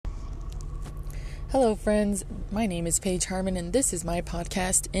Hello, friends. My name is Paige Harmon, and this is my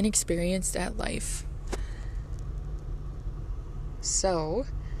podcast, Inexperienced at Life. So,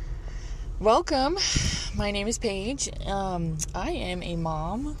 welcome. My name is Paige. I am a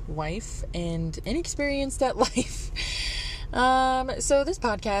mom, wife, and inexperienced at life. So this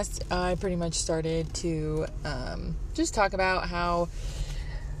podcast, I pretty much started to just talk about how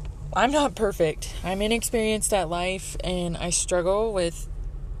I'm not perfect. I'm inexperienced at life, and I struggle with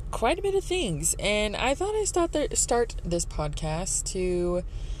quite a bit of things, and I thought I'd start this podcast to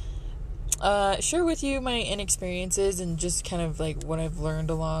share with you my inexperiences and just kind of like what I've learned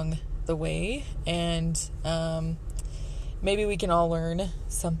along the way, and maybe we can all learn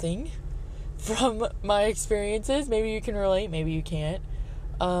something from my experiences. Maybe you can relate, maybe you can't,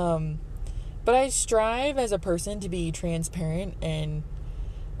 but I strive as a person to be transparent and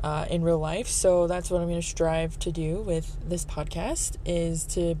in real life. So that's what I'm going to strive to do with this podcast, is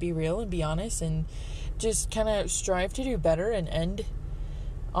to be real and be honest and just kind of strive to do better and end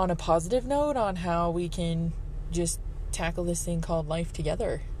on a positive note on how we can just tackle this thing called life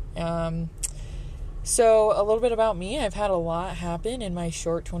together. So a little bit about me. I've had a lot happen in my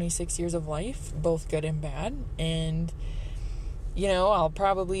short 26 years of life, both good and bad. And I'll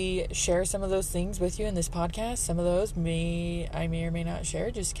probably share some of those things with you in this podcast. Some of those I may or may not share,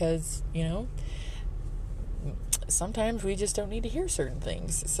 just because, sometimes we just don't need to hear certain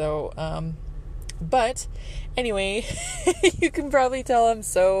things. So, but anyway, you can probably tell I'm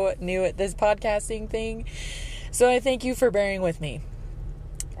so new at this podcasting thing. So I thank you for bearing with me.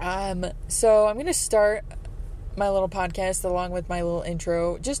 So I'm going to start my little podcast along with my little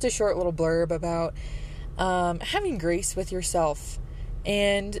intro, just a short little blurb about having grace with yourself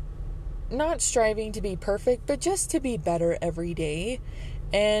and not striving to be perfect, but just to be better every day,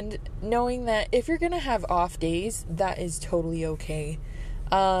 and knowing that if you're going to have off days, that is totally okay.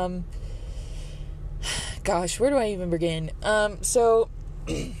 Gosh, where do I even begin? So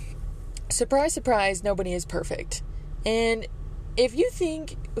surprise, surprise, nobody is perfect. And if you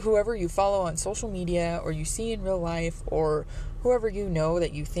think whoever you follow on social media or you see in real life, or whoever you know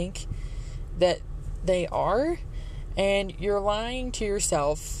that you think that they are, and you're lying to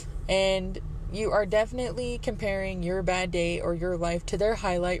yourself, and you are definitely comparing your bad day or your life to their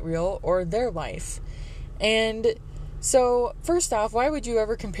highlight reel or their life. And so first off, why would you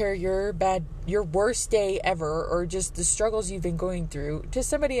ever compare your worst day ever, or just the struggles you've been going through, to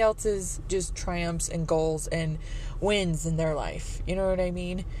somebody else's just triumphs and goals and wins in their life? You know what I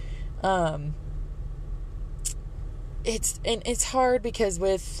mean? It's hard because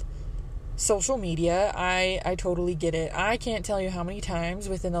with social media, I totally get it. I can't tell you how many times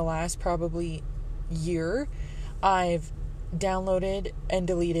within the last probably year I've downloaded and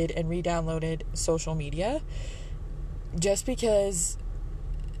deleted and re-downloaded social media, just because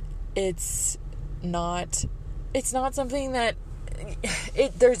it's not something that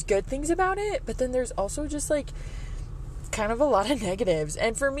there's good things about it, but then there's also just like kind of a lot of negatives.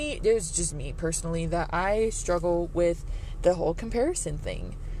 And for me, there's just me personally that I struggle with the whole comparison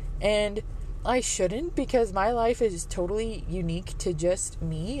thing. And I shouldn't, because my life is totally unique to just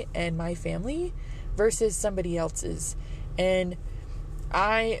me and my family versus somebody else's. And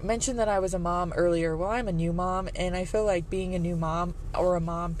I mentioned that I was a mom earlier. Well, I'm a new mom, and I feel like being a new mom, or a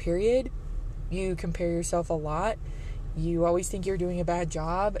mom period, you compare yourself a lot. You always think you're doing a bad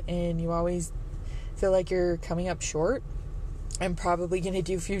job, and you always feel like you're coming up short. I'm probably going to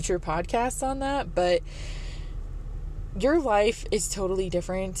do future podcasts on that, but your life is totally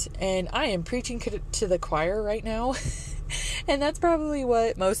different, and I am preaching to the choir right now. And that's probably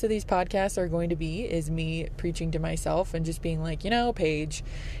what most of these podcasts are going to be, is me preaching to myself and just being like, Paige,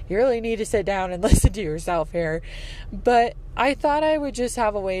 you really need to sit down and listen to yourself here. But I thought I would just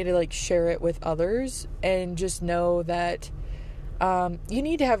have a way to like share it with others, and just know that you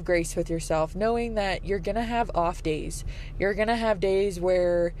need to have grace with yourself, knowing that you're going to have off days. You're going to have days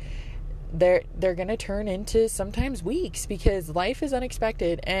where they're going to turn into sometimes weeks, because life is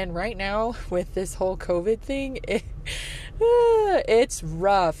unexpected. And right now with this whole COVID thing, it's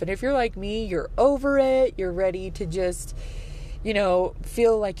rough. And if you're like me, you're over it. You're ready to just,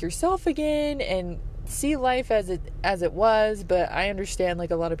 feel like yourself again and see life as it was. But I understand,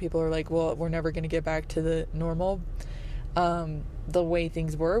 like, a lot of people are like, well, we're never going to get back to the normal, the way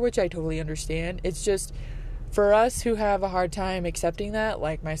things were, which I totally understand. It's just, for us who have a hard time accepting that,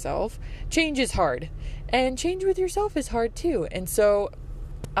 like myself, change is hard. And change with yourself is hard too. And so,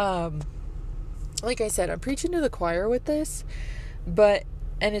 like I said, I'm preaching to the choir with this,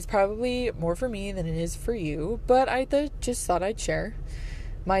 and it's probably more for me than it is for you, but I just thought I'd share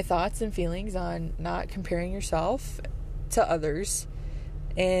my thoughts and feelings on not comparing yourself to others,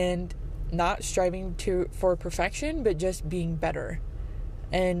 and not striving for perfection, but just being better.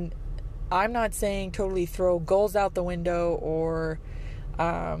 And I'm not saying totally throw goals out the window or,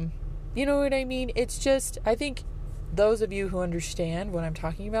 you know what I mean? It's just, I think those of you who understand what I'm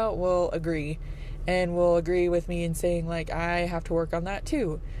talking about will agree, and will agree with me in saying, like, I have to work on that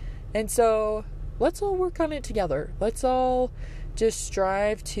too. And so let's all work on it together. Let's all just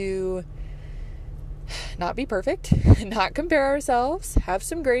strive to not be perfect, not compare ourselves, have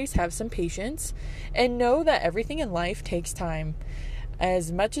some grace, have some patience, and know that everything in life takes time.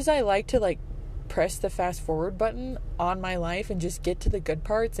 As much as I like to, like, press the fast forward button on my life and just get to the good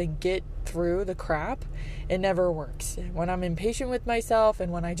parts and get through the crap, it never works. When I'm impatient with myself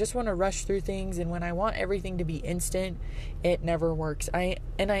and when I just want to rush through things and when I want everything to be instant, it never works. I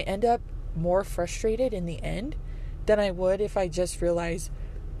end up more frustrated in the end than I would if I just realized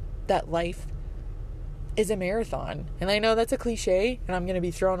that life is a marathon. And I know that's a cliche, and I'm going to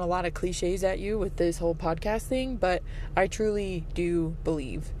be throwing a lot of cliches at you with this whole podcast thing, but I truly do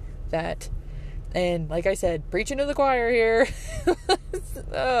believe that. And like I said, preaching to the choir here.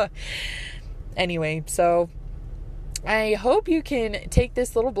 Anyway, so I hope you can take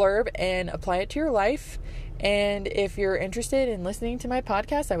this little blurb and apply it to your life. And if you're interested in listening to my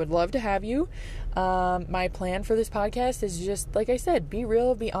podcast, I would love to have you. My plan for this podcast is just, like I said, be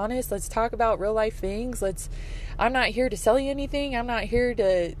real, be honest. Let's talk about real life things. I'm not here to sell you anything. I'm not here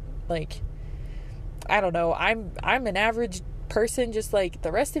to, like, I don't know. I'm an average person just like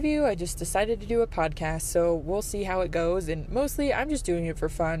the rest of you. I just decided to do a podcast, so we'll see how it goes. And mostly I'm just doing it for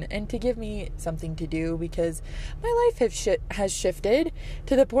fun and to give me something to do, because my life has shifted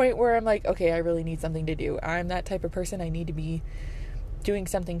to the point where I'm like, okay, I really need something to do. I'm that type of person. I need to be doing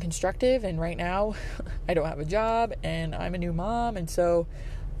something constructive, and right now I don't have a job and I'm a new mom, and so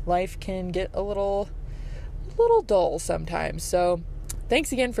life can get a little dull sometimes. So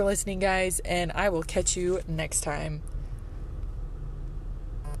thanks again for listening, guys, and I will catch you next time.